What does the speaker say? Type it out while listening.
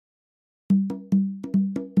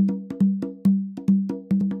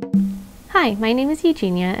Hi, my name is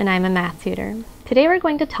Eugenia and I'm a math tutor. Today we're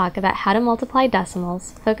going to talk about how to multiply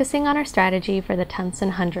decimals, focusing on our strategy for the tenths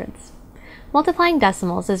and hundredths. Multiplying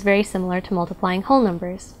decimals is very similar to multiplying whole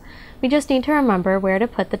numbers. We just need to remember where to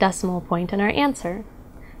put the decimal point in our answer.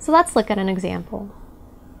 So let's look at an example.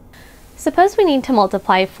 Suppose we need to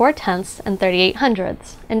multiply 4 tenths and 38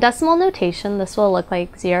 hundredths. In decimal notation, this will look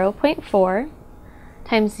like 0.4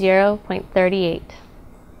 times 0.38.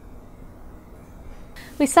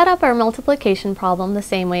 We set up our multiplication problem the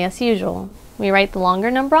same way as usual. We write the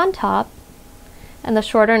longer number on top and the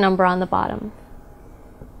shorter number on the bottom.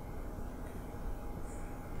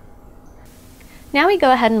 Now we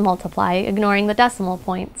go ahead and multiply, ignoring the decimal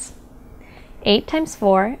points. 8 times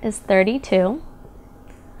 4 is 32.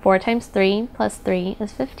 4 times 3 plus 3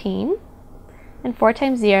 is 15. And 4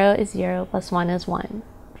 times 0 is 0 plus 1 is 1.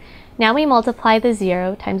 Now we multiply the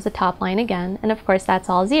 0 times the top line again, and of course that's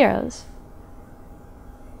all zeros.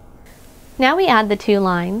 Now we add the two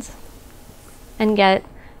lines and get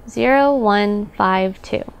 0, 1, 5,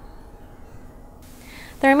 2.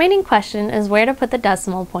 The remaining question is where to put the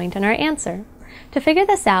decimal point in our answer. To figure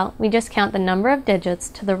this out, we just count the number of digits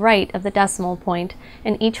to the right of the decimal point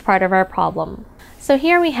in each part of our problem. So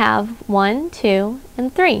here we have 1, 2,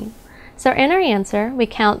 and 3. So in our answer, we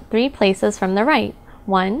count 3 places from the right,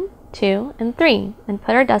 1, 2, and 3, and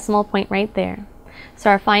put our decimal point right there. So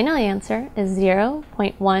our final answer is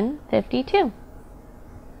 0.152.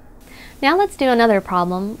 Now let's do another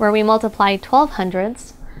problem where we multiply 12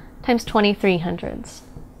 hundredths times 23 hundredths.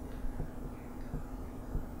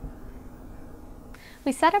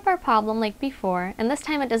 We set up our problem like before, and this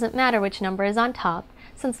time it doesn't matter which number is on top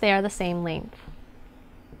since they are the same length.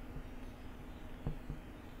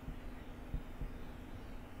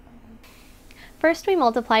 First we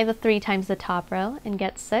multiply the 3 times the top row and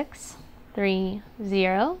get 6. 3,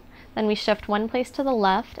 0. Then we shift one place to the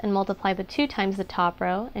left and multiply the 2 times the top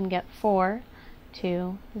row and get 4,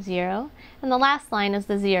 2, 0. And the last line is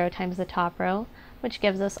the 0 times the top row, which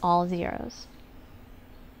gives us all zeros.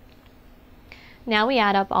 Now we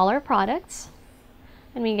add up all our products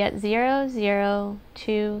and we get 0, 0,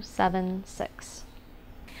 2, 7, 6.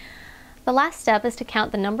 The last step is to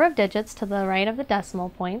count the number of digits to the right of the decimal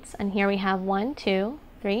points, and here we have 1, 2,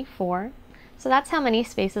 3, 4. So that's how many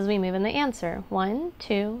spaces we move in the answer. 1,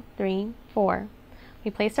 2, 3, 4.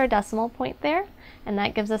 We place our decimal point there, and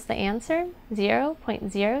that gives us the answer,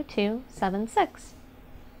 0.0276.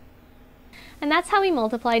 And that's how we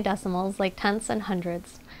multiply decimals like tenths and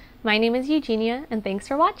hundredths. My name is Eugenia, and thanks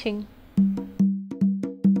for watching.